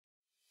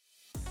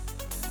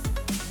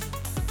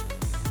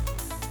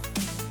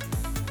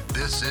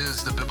This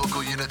is the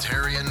Biblical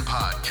Unitarian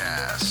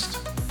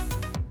Podcast.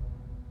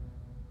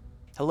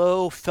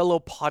 Hello, fellow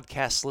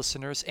podcast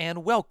listeners,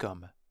 and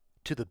welcome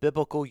to the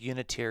Biblical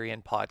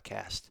Unitarian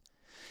Podcast.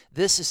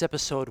 This is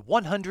episode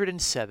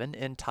 107,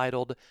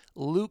 entitled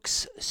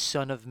Luke's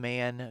Son of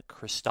Man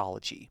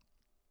Christology.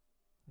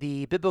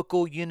 The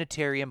Biblical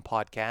Unitarian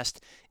Podcast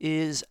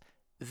is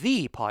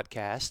the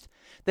podcast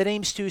that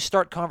aims to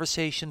start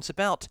conversations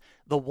about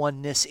the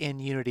oneness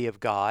and unity of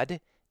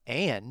God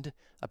and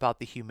about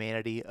the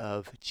humanity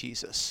of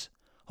Jesus.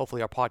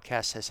 Hopefully our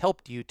podcast has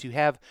helped you to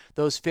have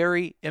those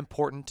very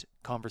important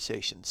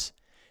conversations.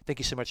 Thank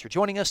you so much for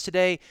joining us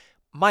today.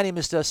 My name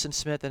is Dustin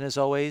Smith, and as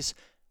always,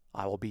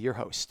 I will be your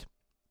host.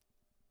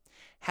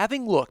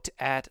 Having looked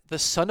at the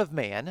Son of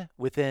Man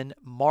within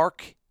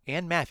Mark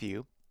and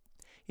Matthew,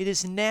 it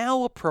is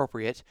now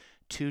appropriate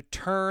to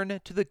turn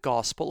to the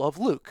Gospel of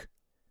Luke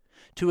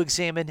to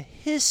examine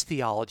his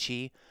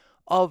theology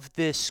of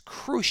this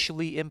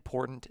crucially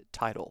important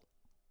title.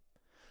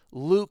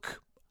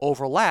 Luke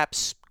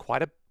overlaps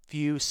quite a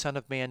few Son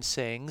of Man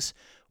sayings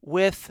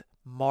with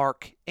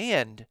Mark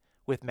and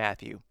with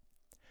Matthew.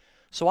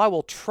 So I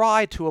will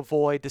try to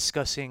avoid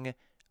discussing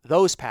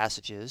those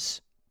passages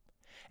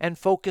and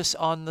focus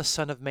on the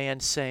Son of Man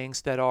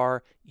sayings that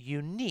are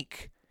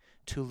unique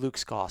to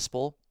Luke's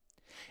Gospel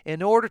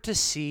in order to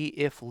see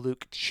if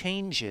Luke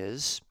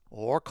changes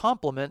or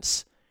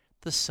complements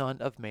the Son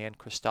of Man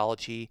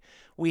Christology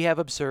we have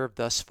observed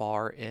thus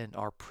far in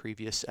our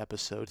previous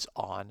episodes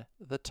on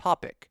the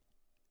topic.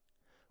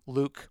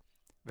 Luke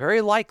very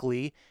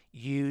likely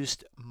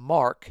used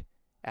Mark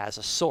as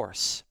a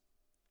source,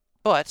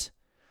 but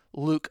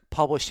Luke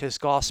published his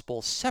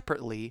Gospel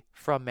separately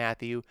from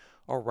Matthew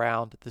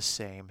around the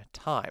same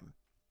time,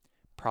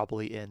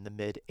 probably in the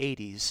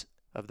mid-80s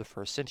of the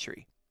first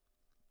century.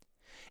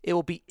 It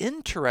will be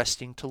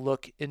interesting to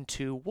look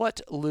into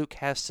what Luke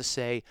has to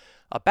say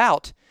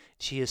about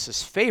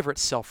Jesus' favorite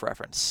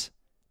self-reference,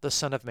 the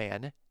Son of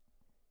Man,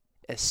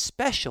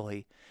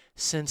 especially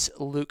since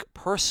Luke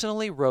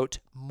personally wrote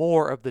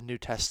more of the New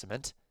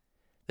Testament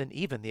than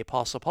even the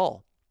Apostle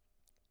Paul.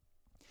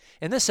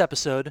 In this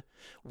episode,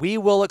 we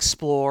will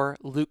explore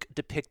Luke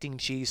depicting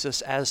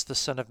Jesus as the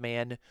Son of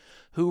Man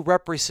who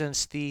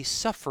represents the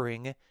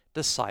suffering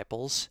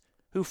disciples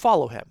who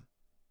follow him.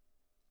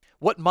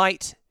 What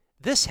might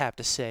this have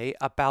to say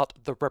about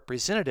the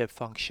representative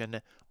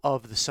function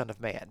of the Son of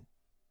Man?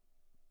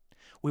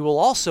 We will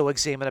also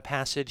examine a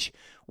passage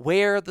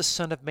where the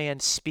Son of Man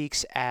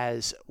speaks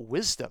as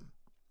wisdom,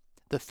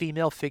 the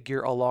female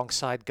figure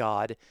alongside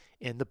God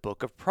in the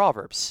book of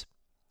Proverbs.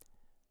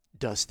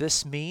 Does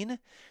this mean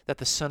that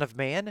the Son of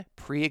Man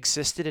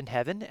pre-existed in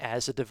heaven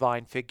as a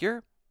divine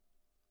figure?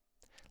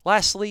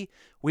 Lastly,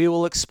 we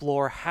will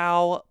explore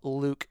how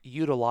Luke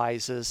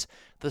utilizes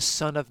the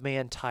Son of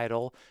Man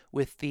title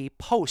with the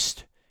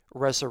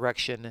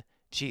post-resurrection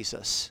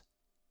Jesus.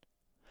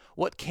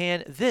 What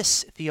can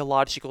this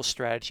theological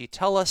strategy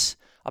tell us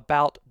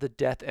about the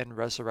death and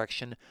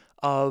resurrection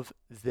of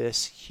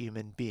this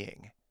human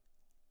being?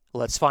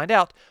 Let's find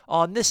out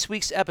on this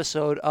week's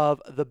episode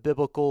of the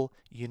Biblical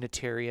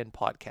Unitarian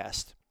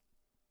Podcast.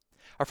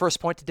 Our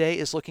first point today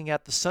is looking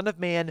at the Son of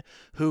Man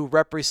who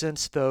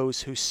represents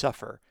those who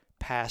suffer,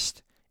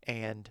 past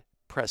and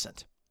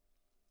present.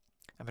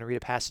 I'm going to read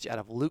a passage out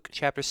of Luke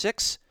chapter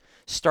 6,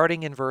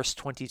 starting in verse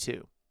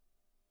 22.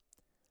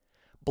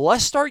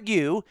 Blessed are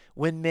you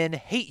when men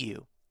hate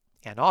you,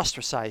 and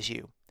ostracize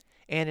you,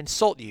 and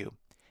insult you,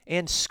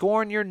 and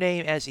scorn your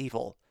name as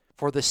evil,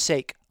 for the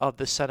sake of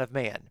the Son of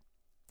Man.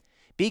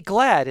 Be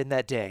glad in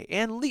that day,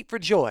 and leap for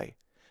joy,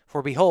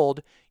 for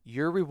behold,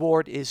 your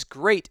reward is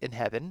great in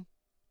heaven,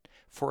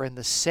 for in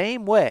the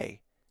same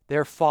way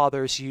their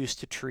fathers used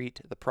to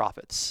treat the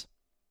prophets.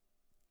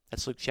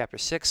 That's Luke chapter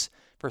 6,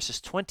 verses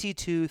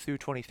 22 through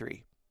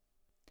 23.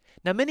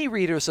 Now, many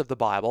readers of the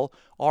Bible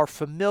are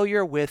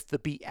familiar with the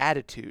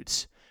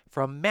Beatitudes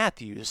from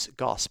Matthew's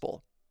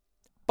Gospel,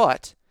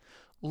 but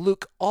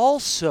Luke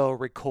also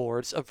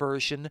records a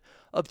version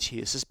of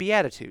Jesus'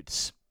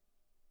 Beatitudes.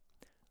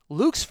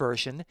 Luke's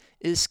version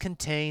is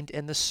contained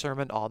in the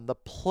Sermon on the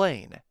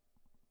Plain,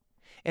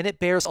 and it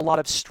bears a lot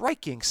of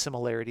striking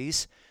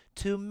similarities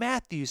to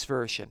Matthew's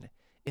version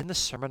in the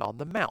Sermon on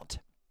the Mount.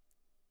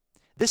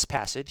 This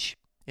passage,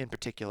 in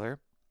particular,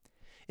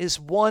 is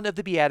one of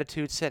the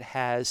Beatitudes that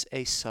has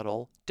a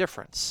subtle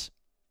difference.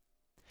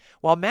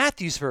 While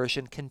Matthew's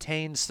version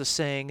contains the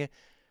saying,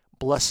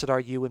 "Blessed are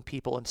you when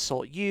people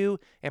insult you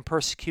and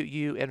persecute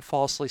you and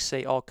falsely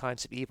say all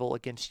kinds of evil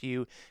against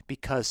you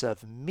because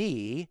of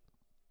me,"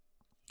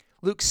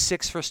 Luke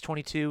 6 verse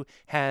 22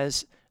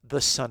 has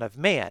the Son of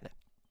Man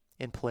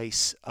in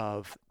place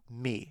of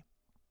me.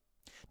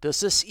 Does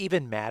this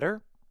even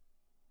matter?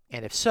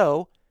 And if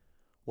so,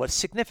 what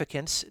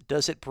significance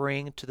does it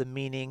bring to the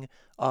meaning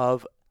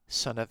of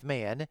Son of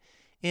Man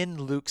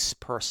in Luke's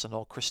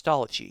personal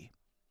Christology?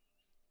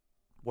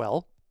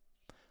 Well,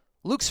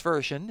 Luke's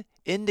version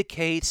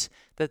indicates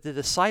that the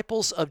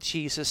disciples of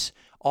Jesus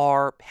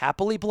are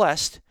happily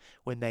blessed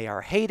when they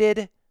are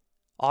hated,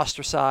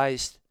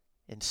 ostracized,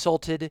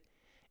 insulted,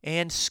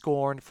 and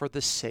scorn for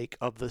the sake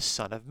of the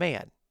Son of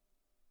Man.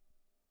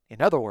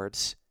 In other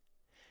words,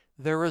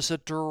 there is a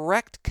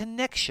direct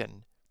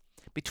connection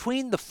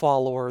between the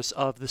followers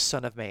of the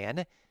Son of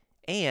Man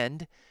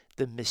and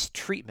the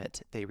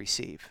mistreatment they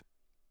receive.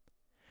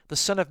 The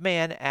Son of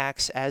Man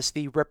acts as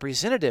the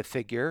representative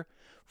figure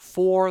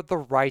for the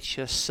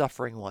righteous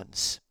suffering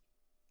ones,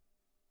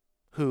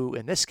 who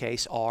in this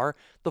case are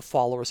the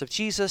followers of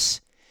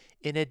Jesus,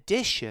 in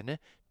addition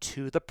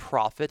to the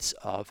prophets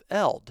of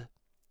Eld.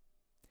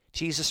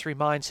 Jesus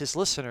reminds his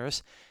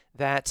listeners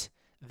that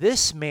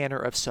this manner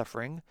of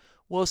suffering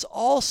was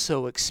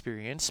also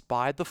experienced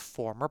by the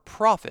former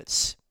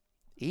prophets,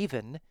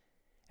 even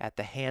at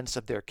the hands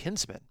of their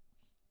kinsmen.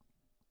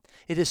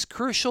 It is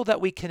crucial that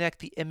we connect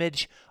the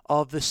image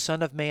of the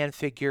Son of Man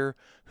figure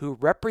who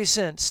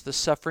represents the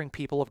suffering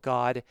people of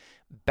God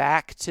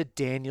back to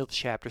Daniel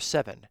chapter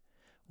 7,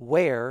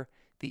 where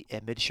the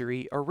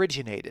imagery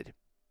originated.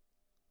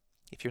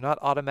 If you're not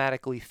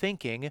automatically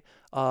thinking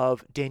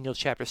of Daniel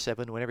chapter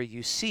 7 whenever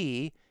you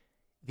see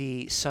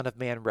the Son of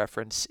Man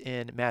reference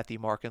in Matthew,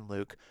 Mark, and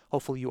Luke,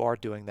 hopefully you are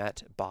doing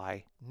that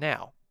by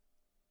now.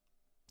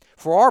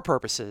 For our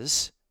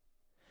purposes,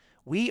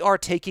 we are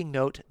taking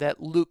note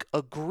that Luke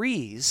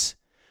agrees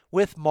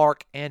with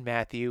Mark and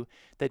Matthew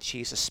that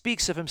Jesus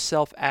speaks of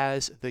himself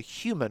as the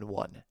human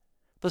one,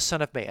 the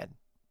Son of Man,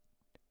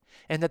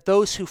 and that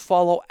those who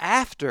follow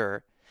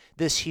after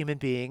this human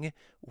being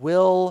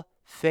will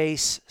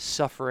face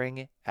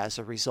suffering as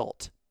a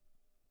result.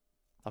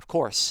 Of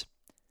course,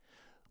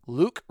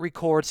 Luke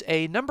records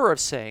a number of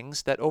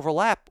sayings that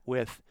overlap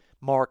with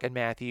Mark and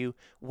Matthew,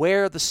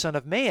 where the Son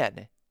of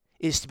Man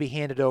is to be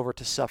handed over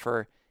to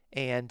suffer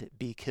and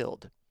be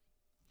killed.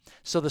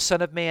 So the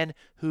Son of Man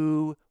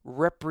who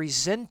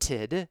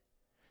represented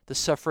the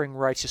suffering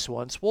righteous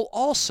ones will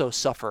also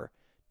suffer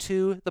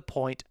to the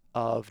point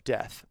of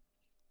death.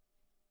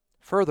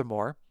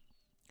 Furthermore,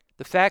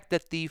 the fact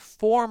that the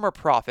former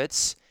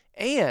prophets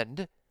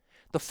and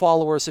the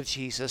followers of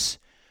Jesus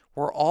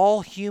were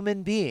all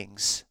human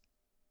beings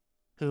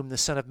whom the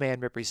Son of Man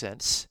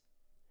represents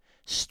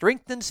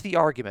strengthens the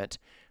argument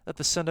that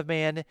the Son of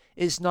Man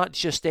is not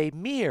just a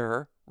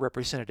mere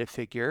representative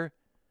figure,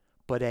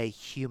 but a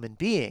human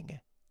being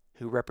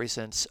who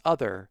represents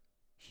other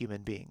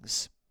human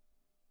beings.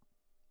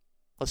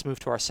 Let's move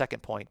to our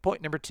second point,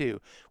 point number 2,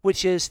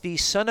 which is the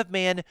Son of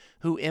Man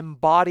who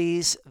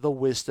embodies the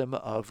wisdom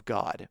of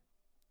God.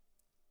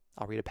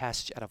 I'll read a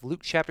passage out of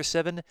Luke chapter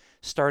 7,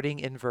 starting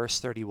in verse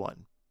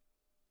 31.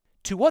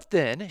 To what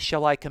then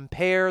shall I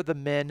compare the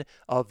men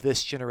of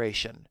this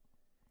generation?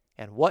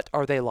 And what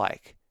are they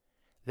like?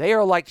 They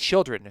are like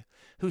children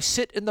who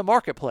sit in the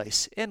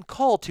marketplace and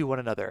call to one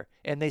another,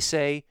 and they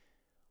say,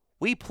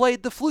 We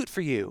played the flute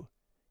for you,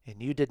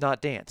 and you did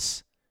not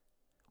dance.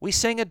 We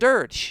sang a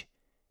dirge,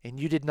 and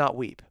you did not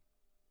weep.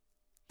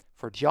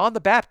 For John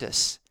the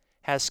Baptist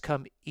has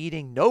come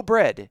eating no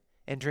bread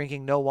and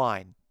drinking no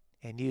wine,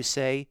 and you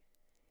say,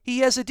 He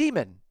has a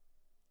demon.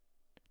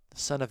 The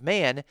Son of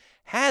Man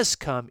has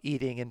come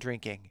eating and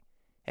drinking,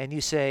 and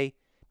you say,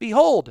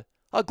 Behold,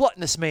 a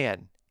gluttonous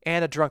man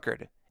and a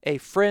drunkard, a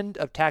friend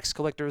of tax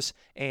collectors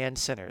and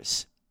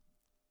sinners.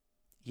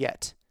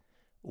 Yet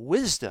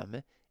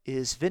wisdom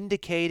is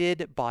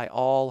vindicated by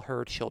all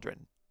her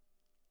children.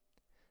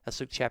 That's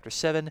Luke chapter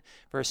 7,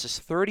 verses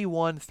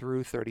 31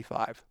 through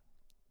 35.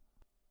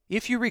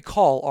 If you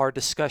recall our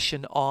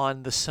discussion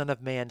on the Son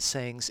of Man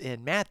sayings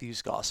in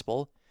Matthew's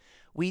Gospel,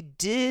 we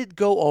did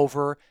go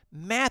over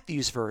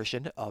Matthew's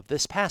version of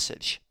this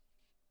passage.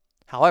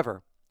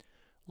 However,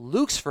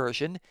 Luke's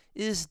version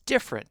is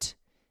different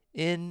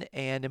in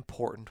an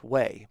important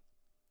way,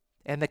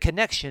 and the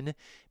connection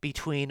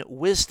between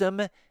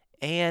wisdom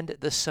and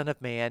the Son of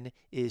Man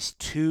is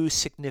too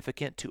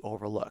significant to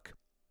overlook.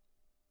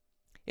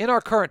 In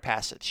our current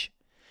passage,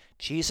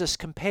 Jesus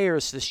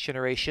compares this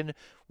generation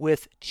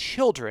with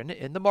children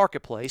in the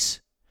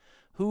marketplace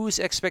whose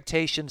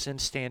expectations and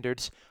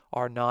standards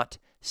are not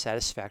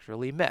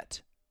satisfactorily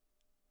met.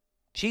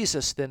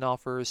 Jesus then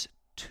offers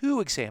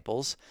 2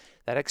 examples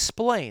that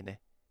explain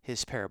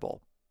his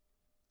parable.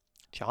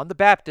 John the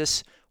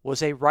Baptist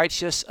was a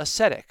righteous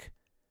ascetic,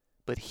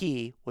 but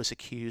he was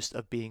accused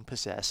of being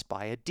possessed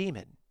by a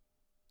demon.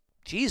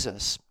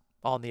 Jesus,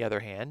 on the other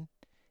hand,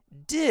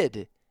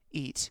 did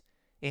eat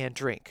and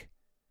drink,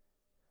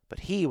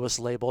 but he was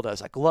labeled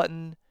as a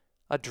glutton,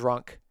 a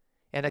drunk,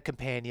 and a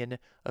companion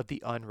of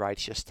the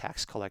unrighteous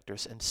tax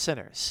collectors and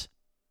sinners.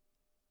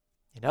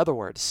 In other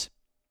words,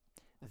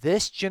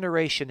 this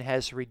generation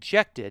has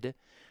rejected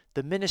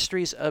the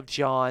ministries of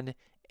John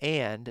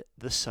and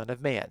the Son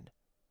of Man,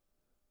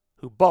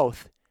 who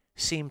both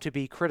seem to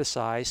be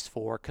criticized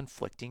for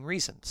conflicting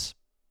reasons.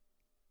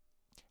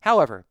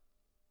 However,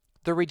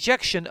 the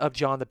rejection of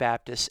John the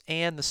Baptist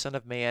and the Son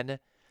of Man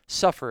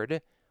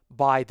suffered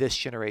by this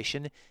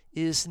generation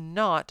is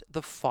not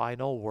the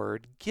final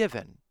word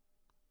given.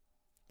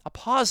 A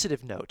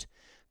positive note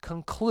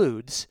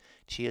concludes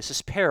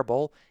Jesus'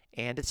 parable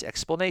and its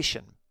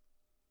explanation.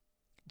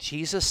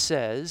 Jesus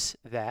says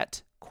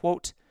that,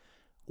 quote,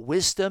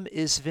 wisdom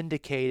is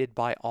vindicated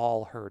by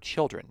all her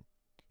children,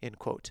 end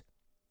quote.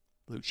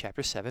 Luke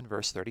chapter 7,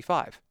 verse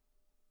 35.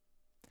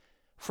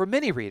 For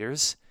many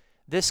readers,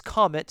 this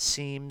comment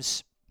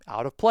seems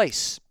out of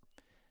place,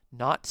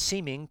 not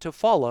seeming to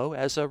follow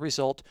as a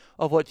result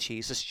of what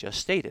Jesus just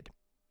stated.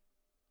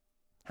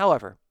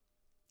 However,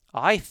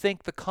 I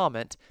think the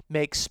comment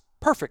makes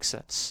perfect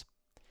sense,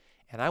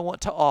 and I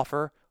want to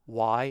offer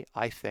why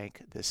I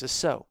think this is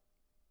so.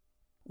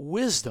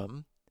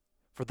 Wisdom,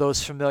 for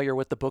those familiar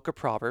with the book of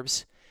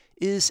Proverbs,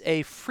 is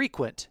a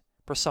frequent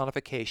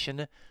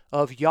personification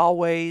of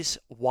Yahweh's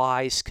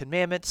wise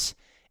commandments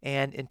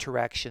and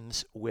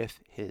interactions with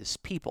his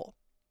people.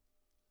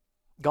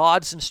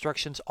 God's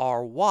instructions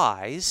are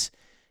wise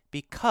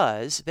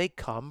because they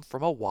come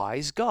from a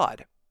wise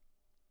God.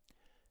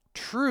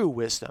 True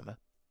wisdom,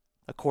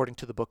 according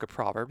to the book of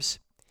Proverbs,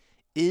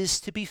 is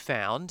to be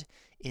found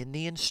in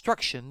the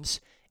instructions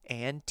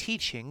and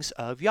teachings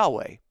of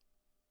Yahweh.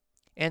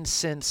 And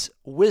since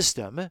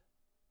wisdom,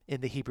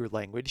 in the Hebrew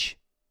language,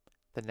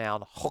 the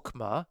noun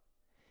chokmah,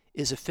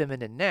 is a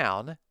feminine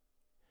noun,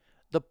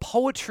 the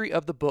poetry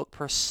of the book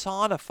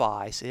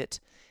personifies it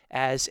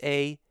as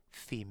a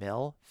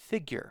female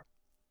figure,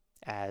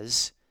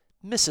 as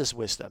Mrs.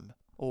 Wisdom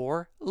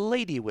or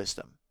Lady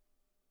Wisdom.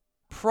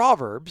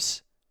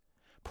 Proverbs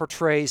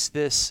portrays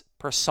this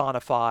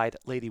personified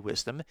Lady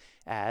Wisdom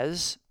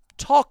as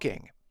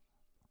talking,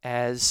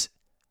 as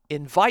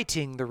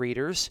inviting the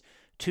readers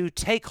to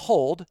take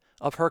hold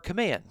of her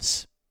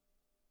commands,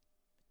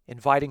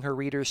 inviting her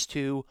readers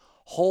to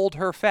hold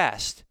her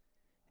fast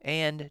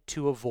and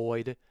to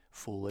avoid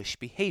foolish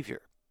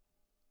behavior.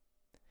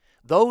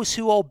 Those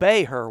who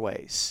obey her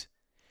ways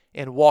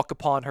and walk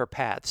upon her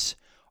paths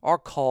are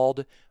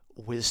called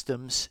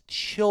wisdom's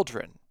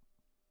children.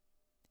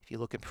 If you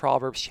look in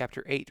Proverbs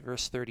chapter 8,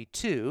 verse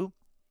 32,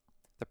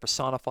 the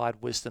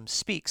personified wisdom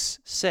speaks,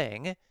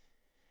 saying,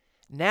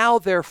 "Now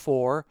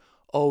therefore,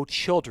 O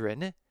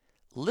children,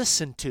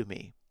 listen to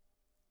me,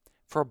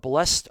 for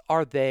blessed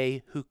are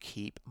they who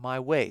keep my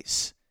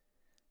ways."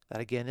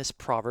 That again is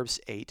Proverbs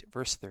 8,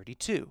 verse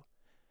 32,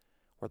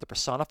 where the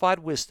personified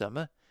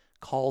wisdom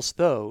calls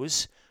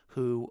those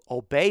who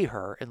obey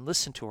her and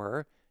listen to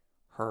her,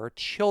 her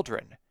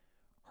children,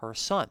 her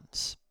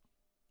sons.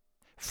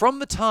 From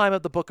the time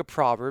of the book of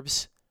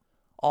Proverbs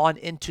on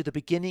into the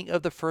beginning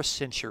of the first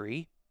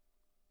century,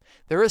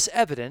 there is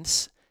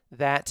evidence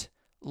that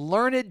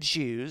learned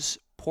Jews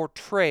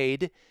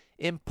portrayed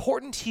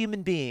important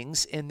human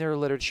beings in their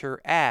literature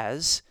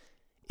as,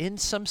 in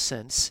some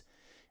sense,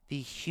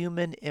 the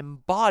human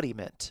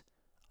embodiment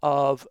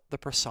of the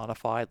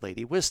personified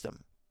Lady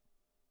Wisdom.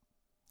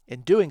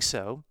 In doing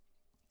so,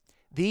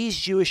 these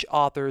Jewish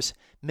authors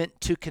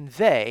meant to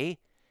convey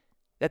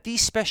that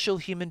these special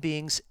human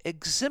beings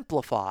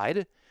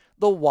exemplified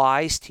the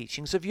wise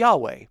teachings of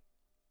Yahweh.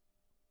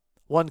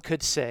 One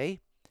could say,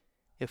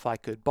 if I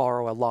could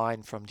borrow a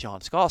line from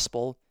John's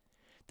Gospel,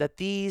 that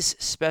these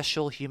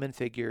special human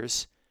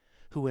figures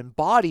who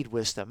embodied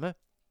wisdom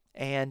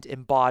and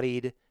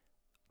embodied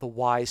the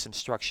wise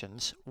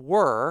instructions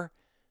were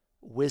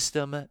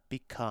wisdom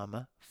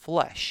become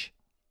flesh.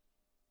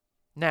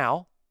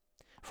 Now,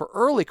 for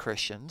early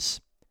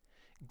Christians,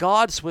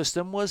 God's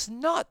wisdom was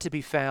not to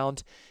be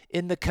found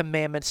in the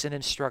commandments and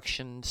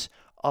instructions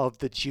of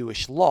the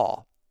Jewish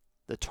law,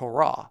 the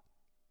Torah.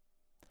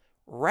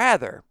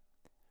 Rather,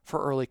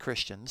 for early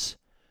Christians,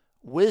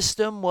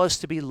 wisdom was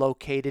to be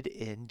located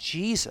in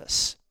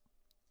Jesus.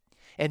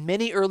 And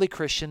many early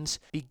Christians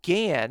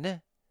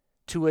began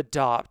to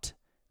adopt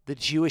the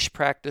Jewish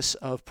practice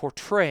of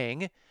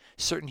portraying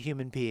certain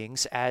human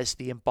beings as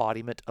the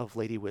embodiment of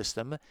Lady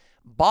Wisdom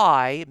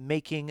by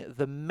making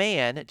the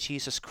man,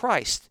 Jesus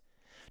Christ,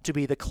 to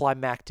be the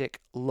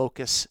climactic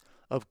locus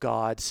of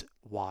God's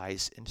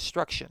wise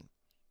instruction.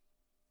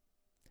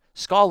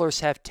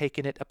 Scholars have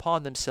taken it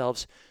upon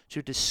themselves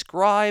to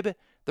describe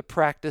the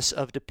practice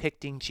of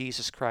depicting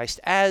Jesus Christ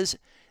as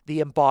the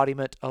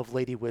embodiment of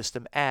Lady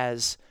Wisdom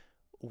as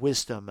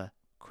wisdom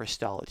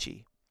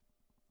Christology.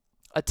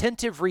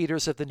 Attentive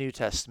readers of the New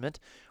Testament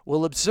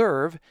will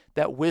observe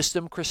that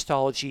wisdom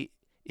Christology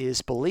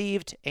is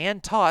believed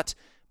and taught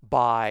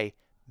by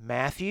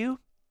Matthew,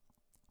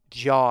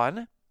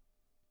 John,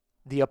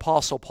 the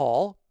Apostle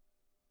Paul,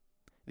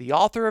 the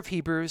author of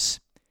Hebrews,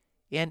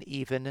 and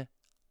even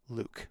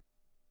Luke.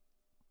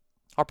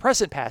 Our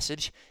present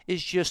passage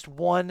is just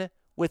one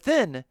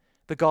within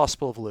the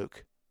Gospel of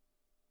Luke,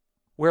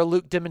 where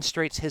Luke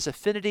demonstrates his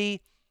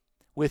affinity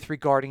with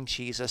regarding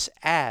Jesus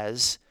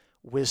as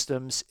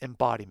wisdom's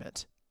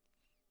embodiment.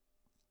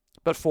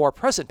 But for our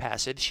present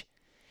passage,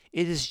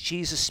 it is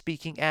Jesus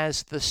speaking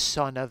as the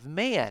Son of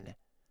Man,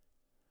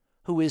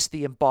 who is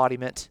the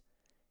embodiment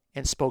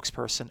and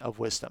spokesperson of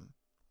wisdom.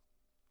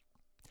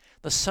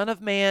 The Son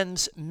of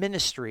Man's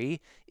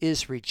ministry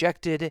is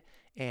rejected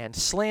and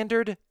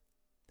slandered,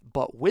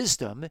 but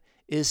wisdom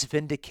is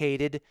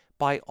vindicated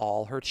by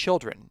all her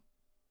children.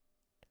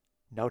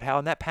 Note how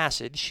in that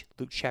passage,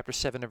 Luke chapter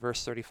 7 and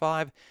verse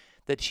 35,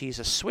 that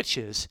Jesus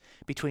switches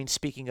between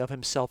speaking of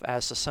himself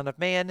as the Son of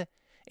Man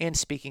and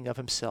speaking of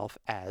himself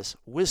as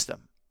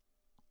wisdom.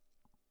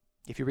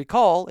 If you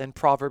recall, in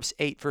Proverbs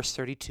 8, verse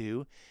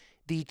 32,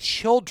 the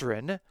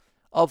children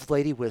of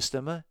Lady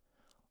Wisdom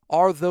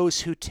are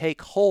those who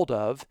take hold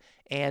of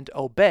and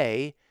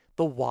obey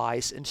the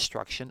wise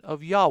instruction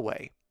of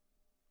Yahweh.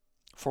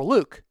 For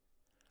Luke,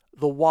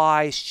 the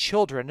wise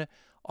children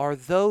are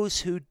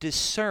those who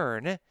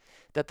discern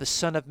that the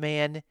Son of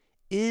Man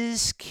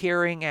is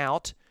carrying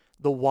out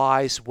the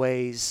wise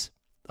ways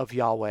of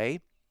Yahweh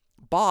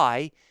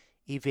by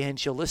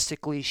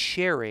evangelistically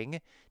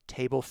sharing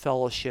table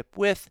fellowship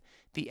with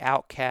the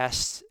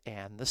outcasts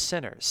and the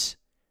sinners,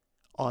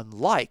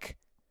 unlike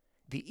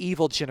the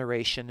evil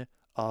generation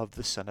of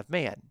the Son of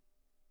Man.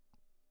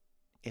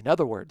 In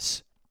other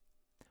words,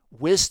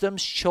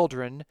 wisdom's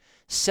children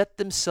set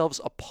themselves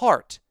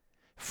apart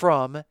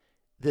from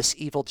this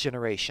evil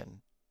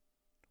generation,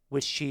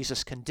 which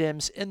Jesus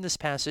condemns in this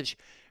passage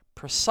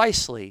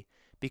precisely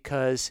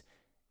because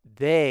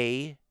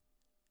they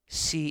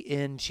see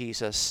in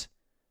Jesus,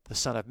 the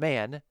Son of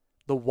Man,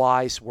 the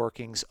wise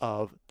workings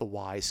of the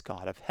wise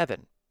God of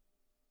heaven.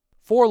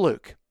 For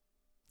Luke,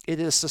 it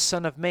is the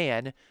Son of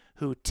Man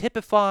who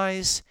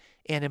typifies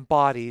and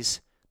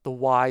embodies the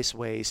wise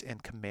ways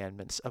and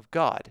commandments of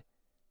God.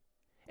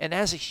 And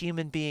as a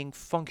human being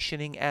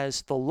functioning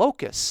as the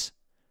locus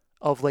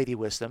of Lady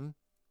Wisdom,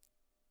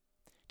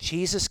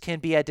 Jesus can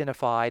be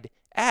identified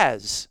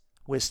as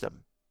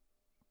wisdom,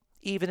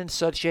 even in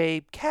such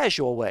a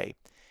casual way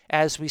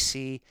as we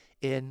see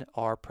in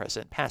our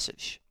present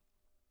passage.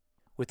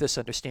 With this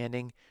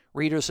understanding,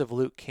 readers of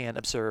Luke can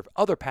observe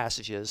other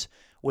passages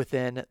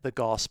within the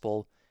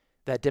gospel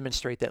that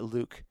demonstrate that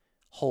Luke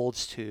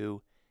holds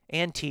to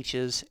and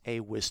teaches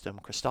a wisdom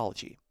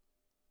Christology.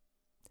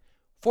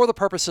 For the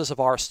purposes of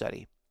our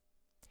study,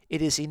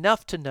 it is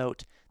enough to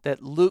note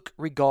that Luke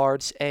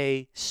regards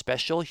a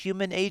special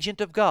human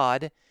agent of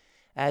God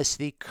as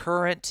the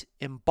current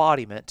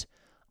embodiment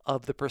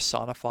of the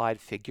personified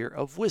figure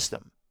of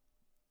wisdom.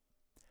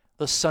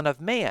 The Son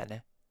of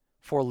Man,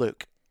 for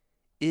Luke,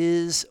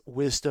 is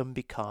wisdom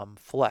become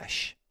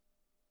flesh.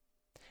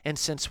 And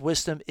since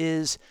wisdom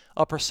is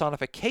a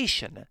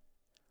personification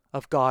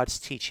of God's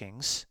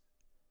teachings,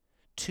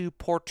 to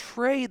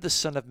portray the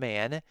Son of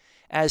Man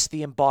as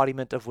the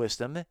embodiment of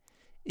wisdom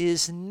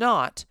is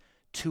not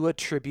to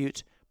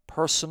attribute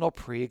personal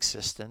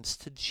preexistence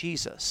to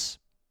Jesus.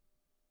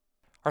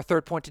 Our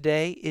third point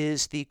today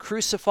is the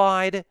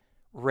crucified,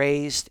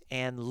 raised,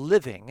 and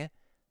living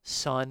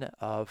Son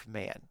of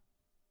Man.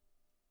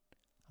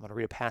 I'm going to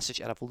read a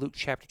passage out of Luke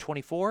chapter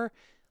 24.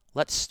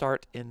 Let's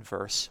start in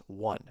verse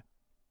 1.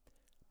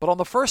 But on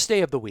the first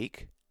day of the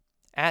week,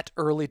 at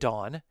early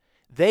dawn,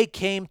 they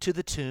came to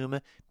the tomb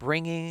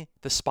bringing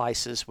the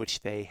spices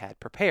which they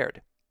had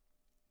prepared.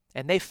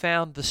 And they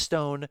found the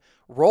stone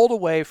rolled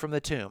away from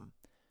the tomb.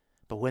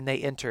 But when they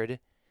entered,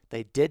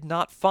 they did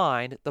not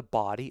find the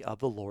body of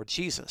the Lord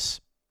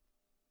Jesus.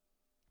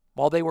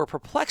 While they were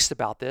perplexed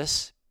about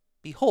this,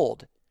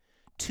 behold,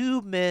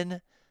 two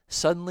men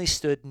suddenly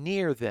stood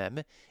near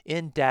them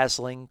in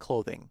dazzling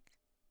clothing.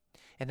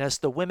 And as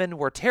the women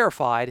were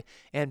terrified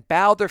and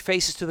bowed their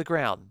faces to the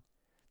ground,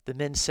 the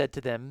men said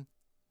to them,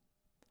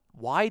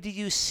 "Why do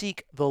you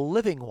seek the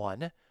living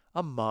one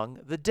among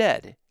the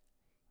dead?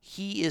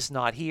 He is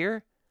not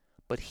here,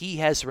 but he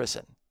has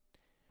risen.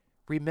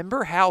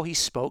 Remember how he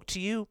spoke to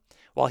you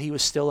while he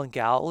was still in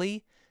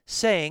Galilee,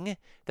 saying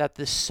that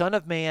the Son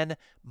of Man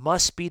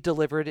must be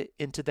delivered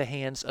into the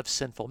hands of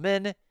sinful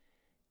men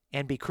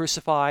and be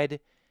crucified,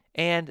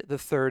 and the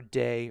third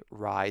day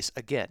rise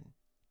again."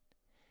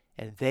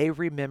 And they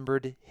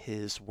remembered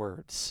his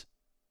words.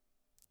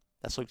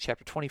 That's Luke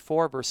chapter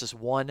 24, verses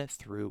 1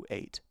 through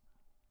 8.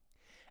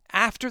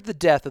 After the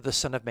death of the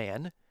Son of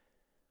Man,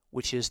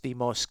 which is the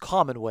most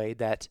common way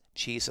that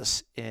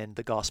Jesus in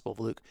the Gospel of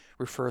Luke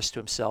refers to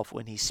himself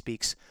when he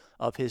speaks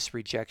of his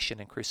rejection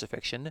and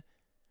crucifixion,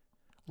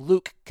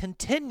 Luke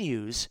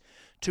continues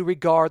to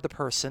regard the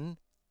person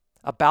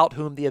about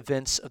whom the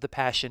events of the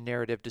Passion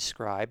narrative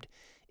described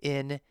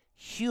in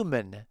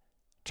human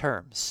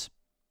terms.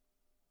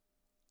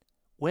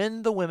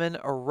 When the women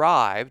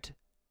arrived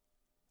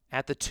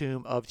at the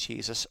tomb of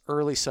Jesus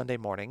early Sunday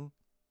morning,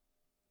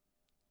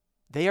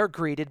 they are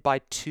greeted by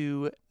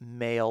two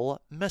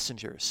male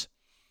messengers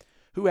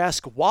who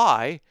ask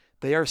why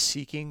they are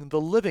seeking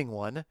the living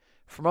one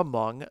from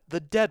among the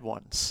dead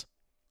ones.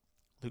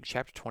 Luke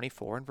chapter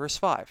 24 and verse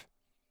 5.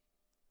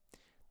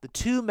 The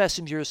two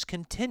messengers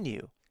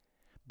continue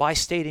by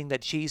stating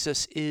that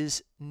Jesus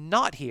is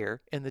not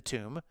here in the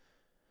tomb,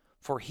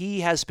 for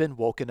he has been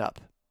woken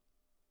up.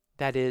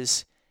 That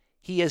is,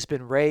 he has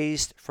been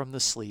raised from the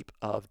sleep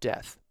of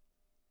death.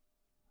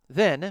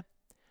 Then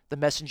the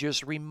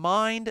messengers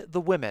remind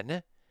the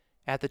women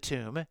at the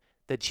tomb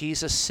that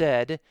Jesus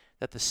said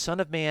that the Son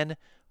of Man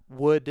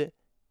would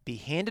be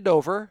handed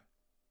over,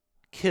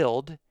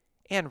 killed,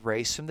 and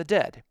raised from the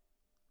dead.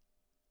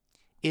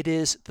 It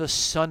is the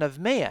Son of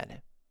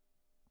Man,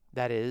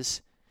 that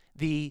is,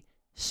 the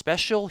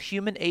special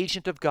human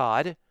agent of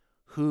God,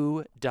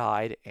 who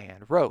died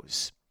and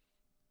rose.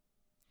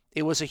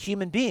 It was a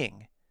human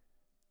being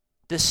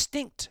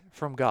distinct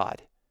from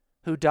God,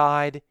 who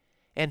died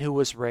and who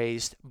was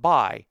raised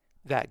by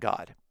that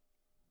God.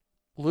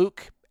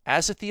 Luke,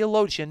 as a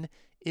theologian,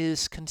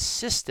 is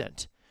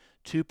consistent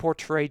to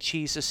portray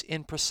Jesus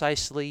in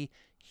precisely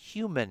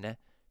human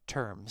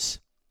terms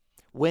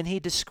when he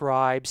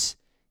describes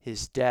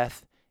his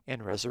death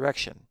and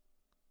resurrection.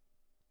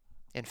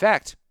 In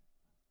fact,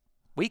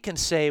 we can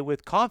say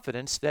with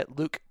confidence that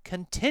Luke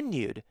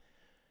continued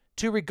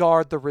to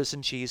regard the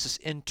risen Jesus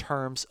in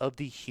terms of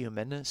the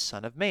human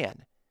Son of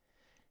Man,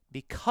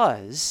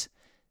 because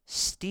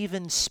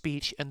Stephen's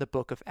speech in the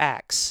book of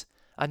Acts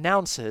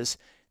announces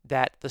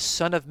that the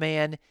Son of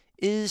Man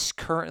is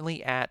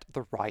currently at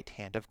the right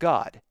hand of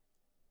God.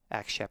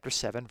 Acts chapter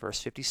 7, verse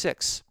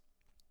 56.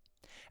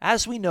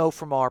 As we know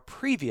from our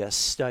previous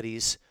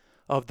studies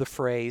of the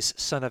phrase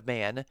Son of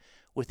Man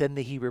within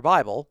the Hebrew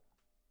Bible,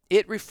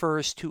 it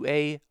refers to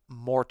a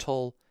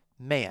mortal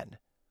man,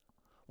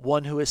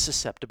 one who is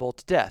susceptible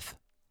to death.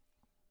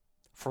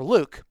 For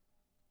Luke,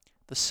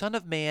 the Son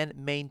of Man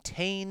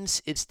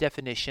maintains its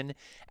definition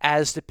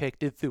as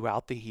depicted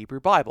throughout the Hebrew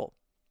Bible.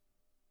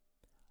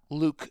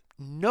 Luke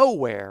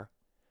nowhere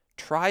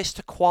tries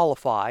to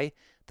qualify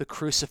the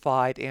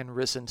crucified and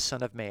risen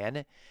Son of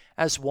Man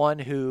as one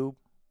who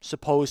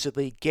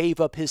supposedly gave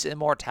up his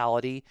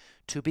immortality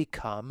to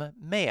become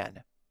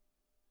man.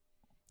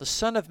 The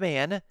Son of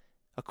Man,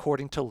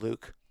 according to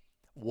Luke,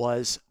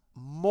 was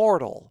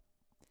mortal,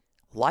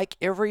 like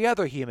every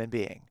other human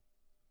being.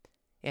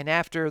 And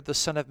after the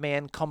Son of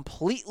Man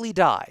completely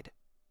died,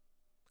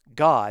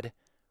 God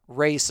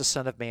raised the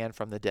Son of Man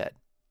from the dead.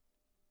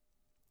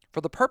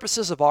 For the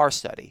purposes of our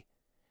study,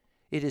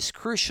 it is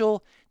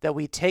crucial that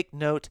we take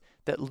note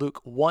that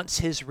Luke wants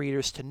his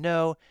readers to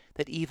know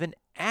that even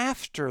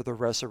after the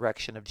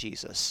resurrection of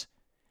Jesus,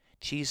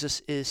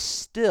 Jesus is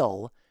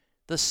still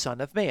the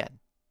Son of Man,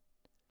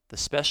 the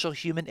special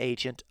human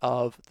agent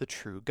of the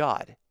true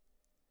God.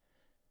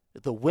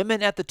 The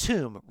women at the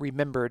tomb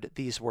remembered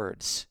these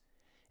words,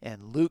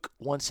 and Luke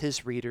wants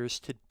his readers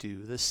to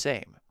do the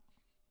same.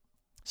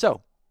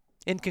 So,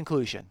 in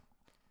conclusion,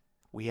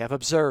 we have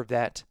observed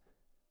that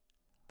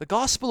the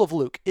Gospel of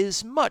Luke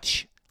is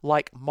much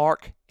like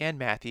Mark and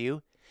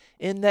Matthew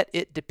in that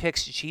it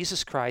depicts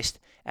Jesus Christ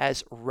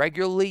as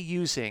regularly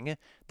using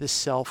the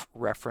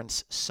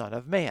self-reference Son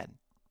of Man.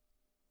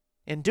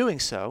 In doing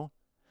so,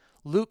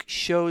 Luke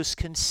shows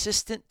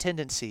consistent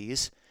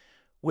tendencies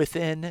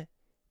within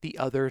the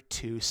other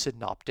two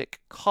synoptic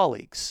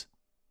colleagues.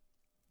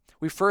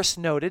 We first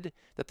noted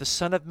that the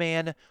Son of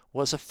Man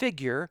was a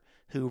figure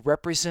who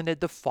represented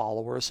the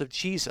followers of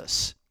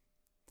Jesus,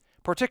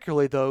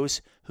 particularly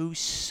those who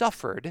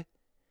suffered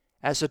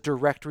as a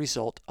direct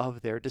result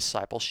of their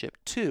discipleship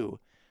to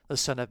the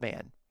Son of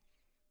Man.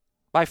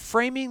 By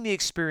framing the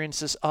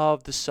experiences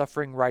of the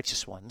suffering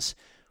righteous ones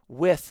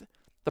with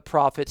the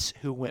prophets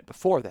who went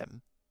before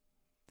them,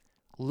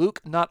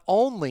 Luke not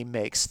only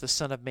makes the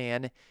Son of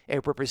Man a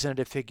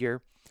representative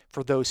figure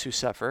for those who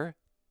suffer,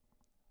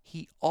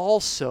 he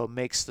also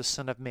makes the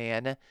Son of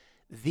Man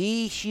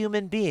the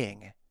human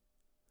being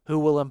who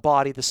will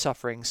embody the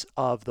sufferings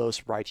of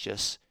those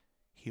righteous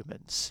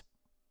humans.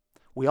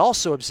 We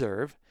also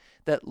observe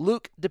that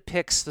Luke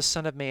depicts the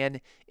Son of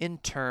Man in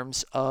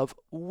terms of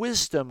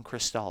wisdom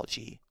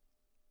Christology,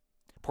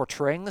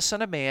 portraying the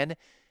Son of Man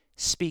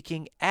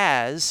speaking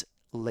as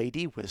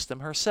Lady Wisdom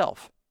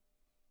herself.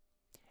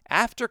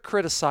 After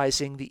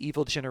criticizing the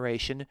evil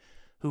generation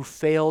who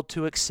failed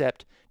to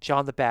accept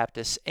John the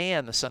Baptist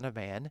and the Son of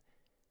Man,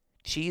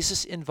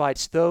 Jesus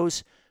invites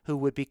those who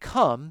would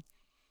become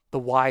the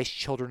wise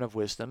children of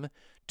wisdom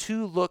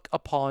to look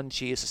upon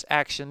Jesus'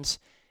 actions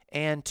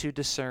and to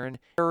discern,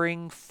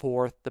 carrying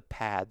forth the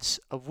paths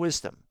of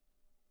wisdom.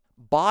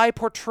 By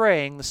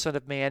portraying the Son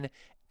of Man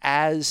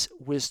as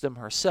wisdom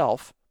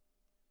herself,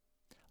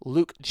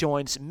 Luke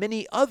joins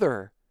many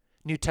other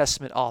New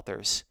Testament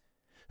authors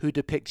who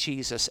depict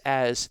Jesus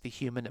as the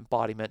human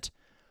embodiment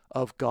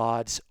of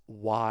God's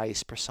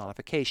wise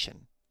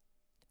personification,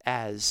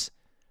 as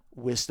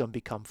wisdom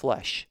become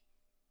flesh.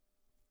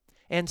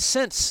 And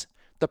since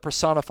the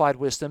personified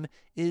wisdom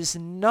is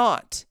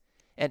not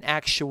an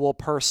actual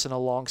person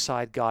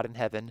alongside God in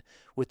heaven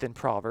within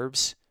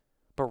Proverbs,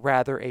 but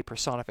rather a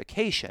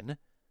personification,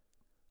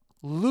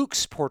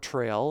 Luke's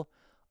portrayal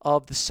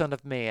of the Son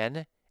of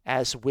Man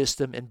as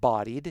wisdom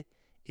embodied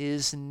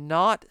is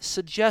not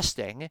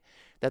suggesting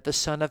that the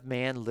Son of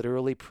Man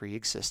literally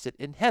pre-existed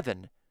in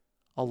heaven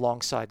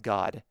alongside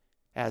God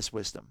as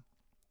wisdom.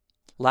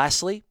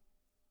 Lastly,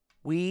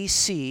 we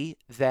see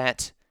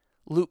that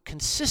Luke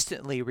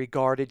consistently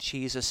regarded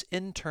Jesus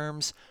in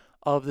terms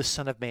of the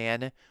Son of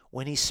Man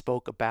when he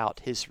spoke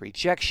about his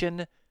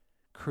rejection,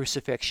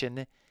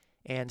 crucifixion,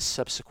 and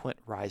subsequent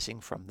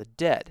rising from the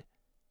dead.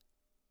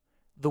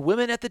 The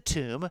women at the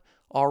tomb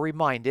are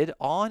reminded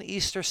on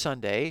Easter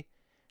Sunday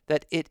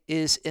that it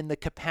is in the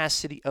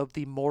capacity of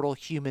the mortal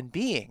human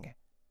being,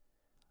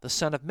 the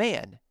Son of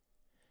Man,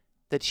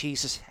 that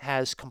Jesus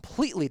has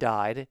completely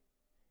died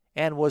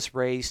and was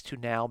raised to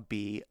now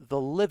be the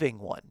living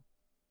one.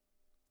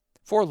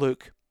 For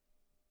Luke,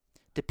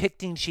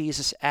 depicting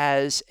Jesus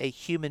as a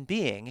human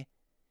being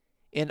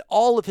in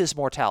all of his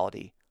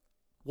mortality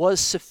was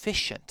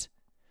sufficient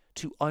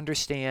to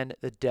understand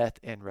the death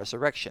and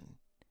resurrection.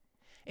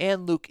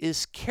 And Luke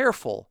is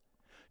careful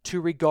to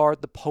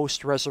regard the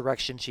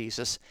post-resurrection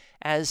Jesus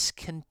as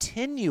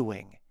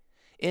continuing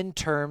in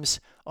terms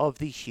of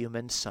the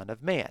human Son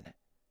of Man,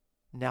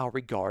 now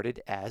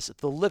regarded as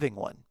the living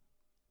one.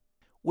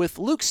 With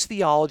Luke's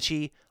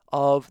theology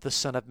of the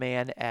Son of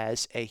Man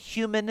as a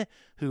human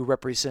who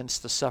represents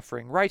the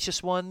suffering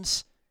righteous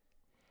ones,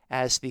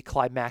 as the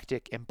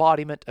climactic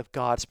embodiment of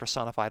God's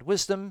personified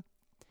wisdom,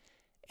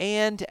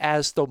 and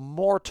as the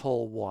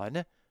mortal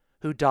one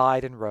who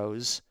died and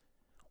rose,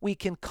 we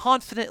can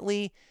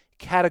confidently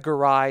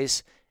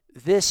categorize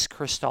this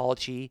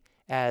Christology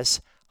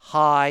as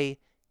high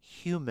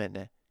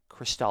human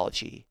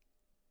Christology,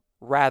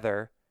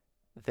 rather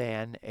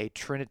than a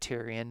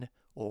Trinitarian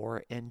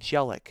or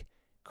angelic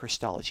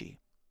Christology.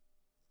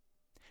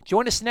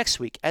 Join us next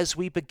week as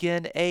we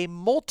begin a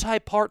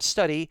multi-part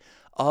study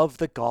of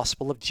the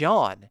Gospel of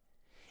John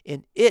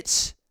in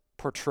its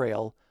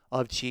portrayal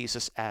of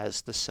Jesus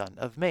as the Son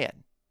of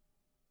Man.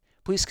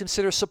 Please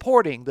consider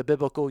supporting the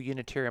Biblical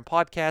Unitarian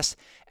Podcast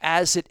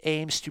as it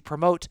aims to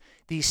promote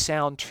these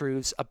sound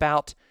truths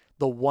about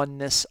the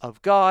oneness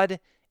of God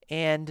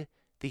and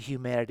the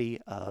humanity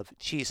of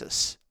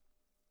Jesus.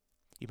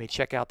 You may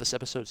check out this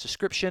episode's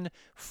description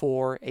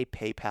for a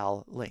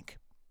PayPal link.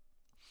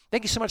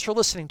 Thank you so much for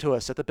listening to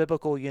us at the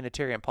Biblical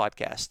Unitarian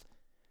Podcast.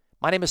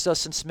 My name is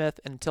Dustin Smith,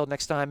 and until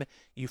next time,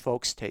 you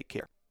folks take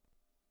care.